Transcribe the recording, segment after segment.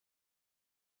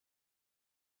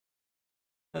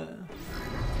With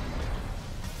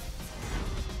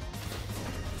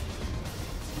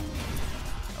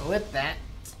that,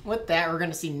 we're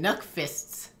gonna see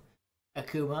KuckFist's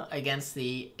Akuma against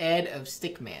the Ed of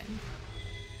Stiqman.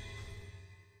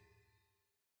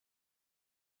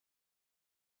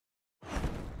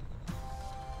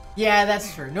 Yeah,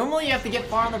 that's true. Normally you have to get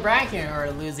far on the bracket in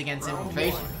order to lose against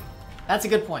Infiltration. That's a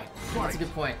good point. That's a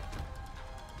good point.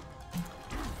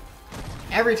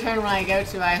 Every turn when I go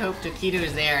to, I hope Takedo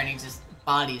is there and he just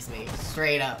bodies me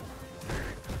straight up.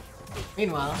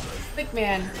 Meanwhile,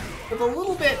 Stiqman with a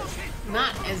little bit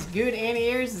not as good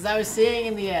anti-airs as I was seeing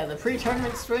in the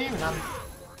pre-tournament stream,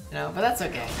 and but that's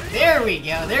okay. There we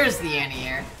go. There's the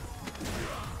anti-air.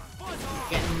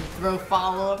 Getting throw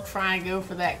follow-up, trying to go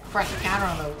for that crush counter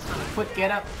on the quick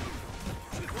get-up.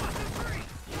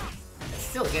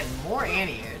 Still getting more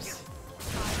anti-airs.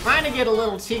 Trying to get a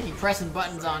little cheeky pressing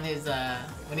buttons on his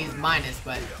when he's minus,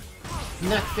 but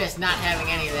KuckFist not having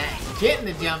any of that. Getting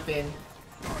the jump in.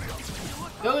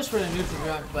 Goes for the neutral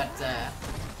jump, but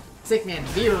Stiqman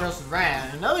V reversals right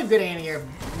out. Another good anti-air.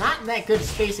 Not that good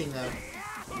spacing though.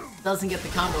 Doesn't get the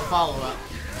combo follow-up.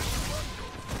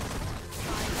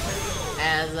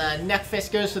 As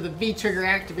KuckFist goes for the V trigger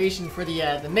activation for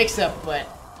the mix-up, but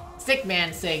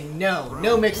Stiqman saying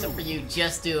no mix-up for you.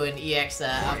 Just do an EX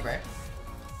upper.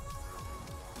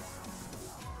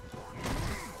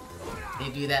 They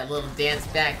do that little dance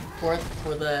back and forth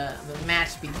before the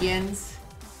match begins.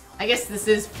 I guess this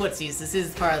is footsies, this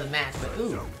is part of the match, but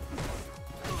ooh.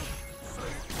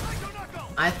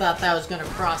 I thought that was gonna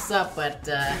cross up, but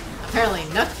apparently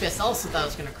KuckFist also thought it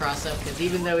was gonna cross up, because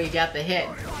even though he got the hit,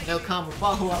 no combo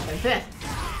follow-up like that.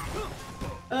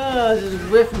 Oh, just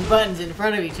whiffing buttons in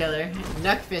front of each other.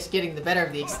 KuckFist getting the better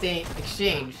of the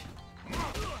exchange.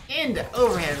 Into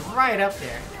overhead right up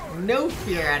there. No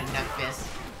fear out of KuckFist.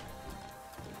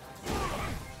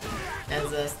 As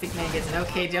Stiqman gets an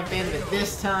okay jump in, but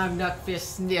this time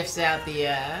KuckFist sniffs out the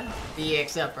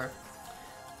EX upper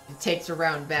and takes a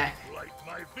round back. Like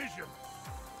my vision.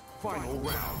 Final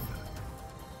round.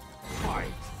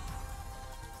 Fight.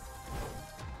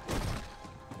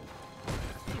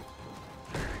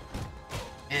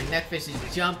 And KuckFist is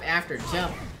jump after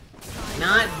jump,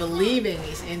 not believing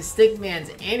in Stiqman's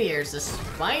anti-airs,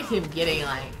 despite him getting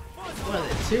like, what are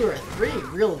the 2 or 3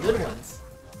 real good ones.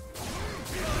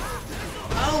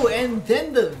 Oh, and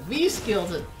then the V skill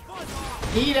to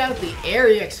beat out the Air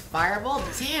EX Fireball?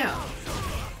 Damn!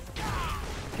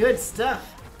 Good stuff.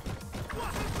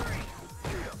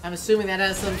 I'm assuming that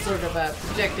has some sort of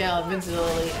projectile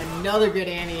invincibility. Another good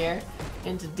anti-air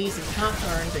into decent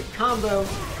combo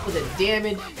with a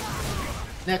damage.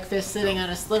 KuckFist sitting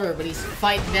on a sliver, but he's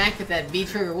fighting back with that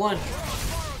V-Trigger 1.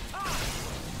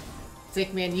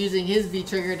 Stiqman using his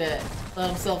V-Trigger to let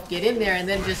himself get in there and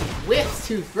then just whiffs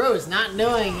 2 throws, not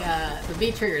knowing the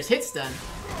V-Trigger's hit stun.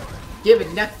 Giving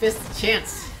KuckFist a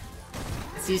chance.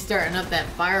 As he's starting up that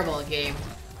fireball game.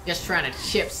 Just trying to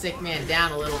chip Stiqman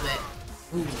down a little bit.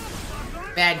 Ooh.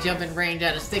 Bad jumping range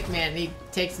out of Stiqman, and he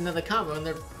takes another combo, and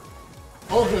they're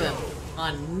both of them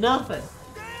on nothing.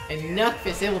 And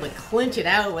KuckFist able to clinch it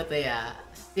out with a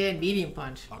stand medium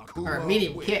punch, or a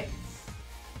medium kick.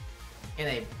 In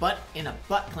a butt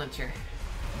clincher.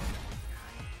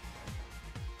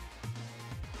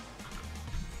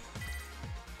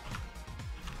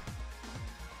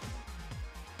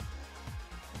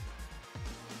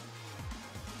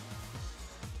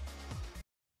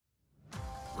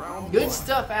 Good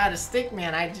stuff out of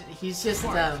Stiqman. He's just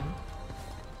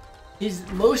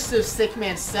most of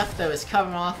Stiqman's stuff though is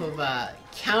coming off of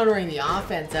countering the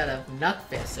offense out of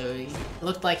KuckFist. So he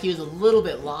looked like he was a little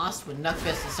bit lost when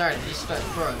KuckFist started to just start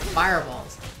throwing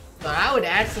fireballs. But I would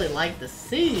actually like to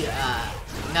see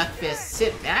KuckFist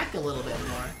sit back a little bit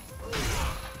more.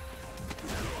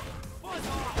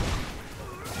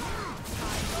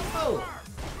 Oh.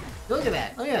 Look at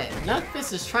that, look at that.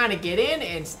 KuckFist is trying to get in,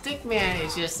 and Stiqman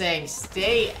is just saying,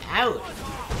 stay out.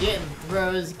 Getting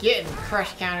throws, getting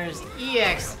crush counters,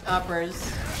 EX uppers.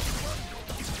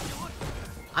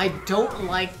 I don't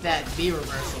like that V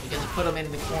reversal because it put him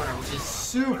in the corner, which is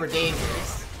super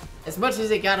dangerous. As much as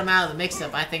it got him out of the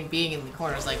mix-up, I think being in the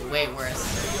corner is like way worse.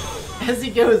 As he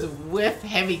goes whiff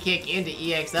heavy kick into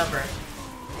EX upper.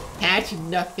 Catching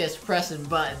KuckFist pressing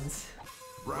buttons.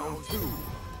 Round 2.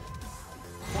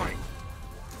 Fight.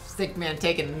 Stiqman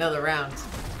taking another round.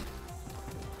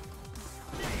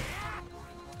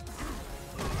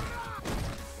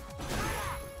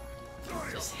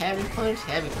 Just heavy punch.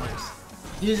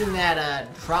 Using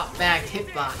that drop-back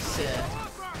hitbox to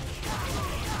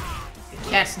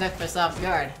catch KuckFist off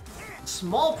guard.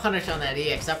 Small punish on that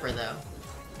EX upper though.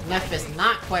 KuckFist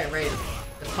not quite ready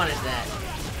to punish that.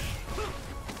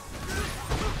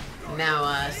 Now,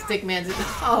 Stiqman's...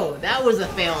 Oh, that was a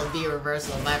failed B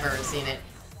reversal if I've ever seen it.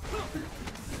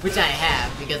 Which I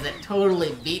have, because it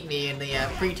totally beat me in the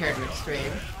pre-tournament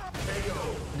stream.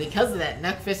 Because of that,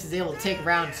 KuckFist is able to take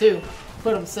round 2,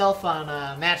 put himself on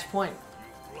match point.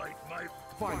 Like my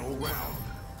final round.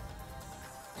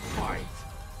 Fight.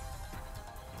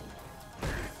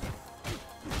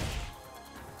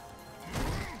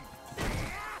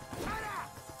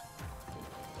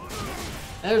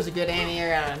 That was a good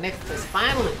anti-air out of KuckFist.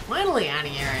 Finally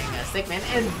anti-airing Stiqman.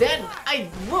 And then,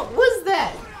 what was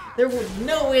that? There was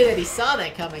no way that he saw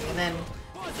that coming. And then,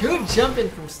 good jump in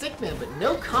from Stiqman, but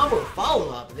no combo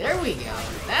follow-up. There we go.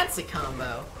 That's a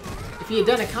combo. If he had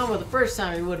done a combo the first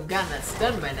time, he would have gotten that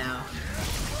stun by now.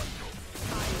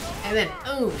 And then,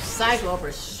 ooh, cycle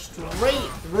upper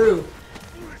straight through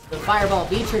the Fireball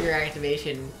V-trigger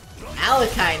activation.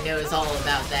 Alakai knows all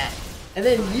about that. And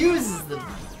then uses the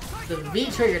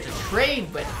V-trigger to trade,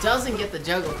 but doesn't get the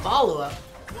juggle follow-up.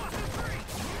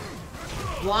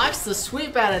 Blocks the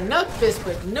sweep out of KuckFist,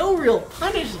 but no real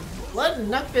punish. Letting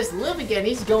KuckFist live again.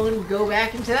 He's going to go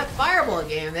back into that Fireball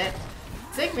game that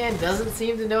Stiqman doesn't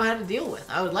seem to know how to deal with.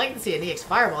 I would like to see an EX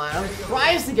Fireball on him.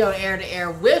 Tries to go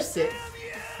air-to-air, whiffs it,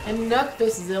 and KuckFist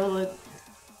is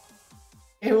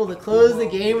able to close the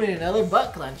game in another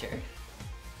butt clencher.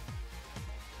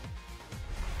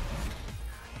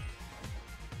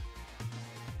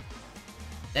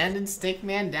 Sending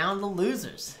Stiqman down to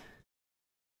losers.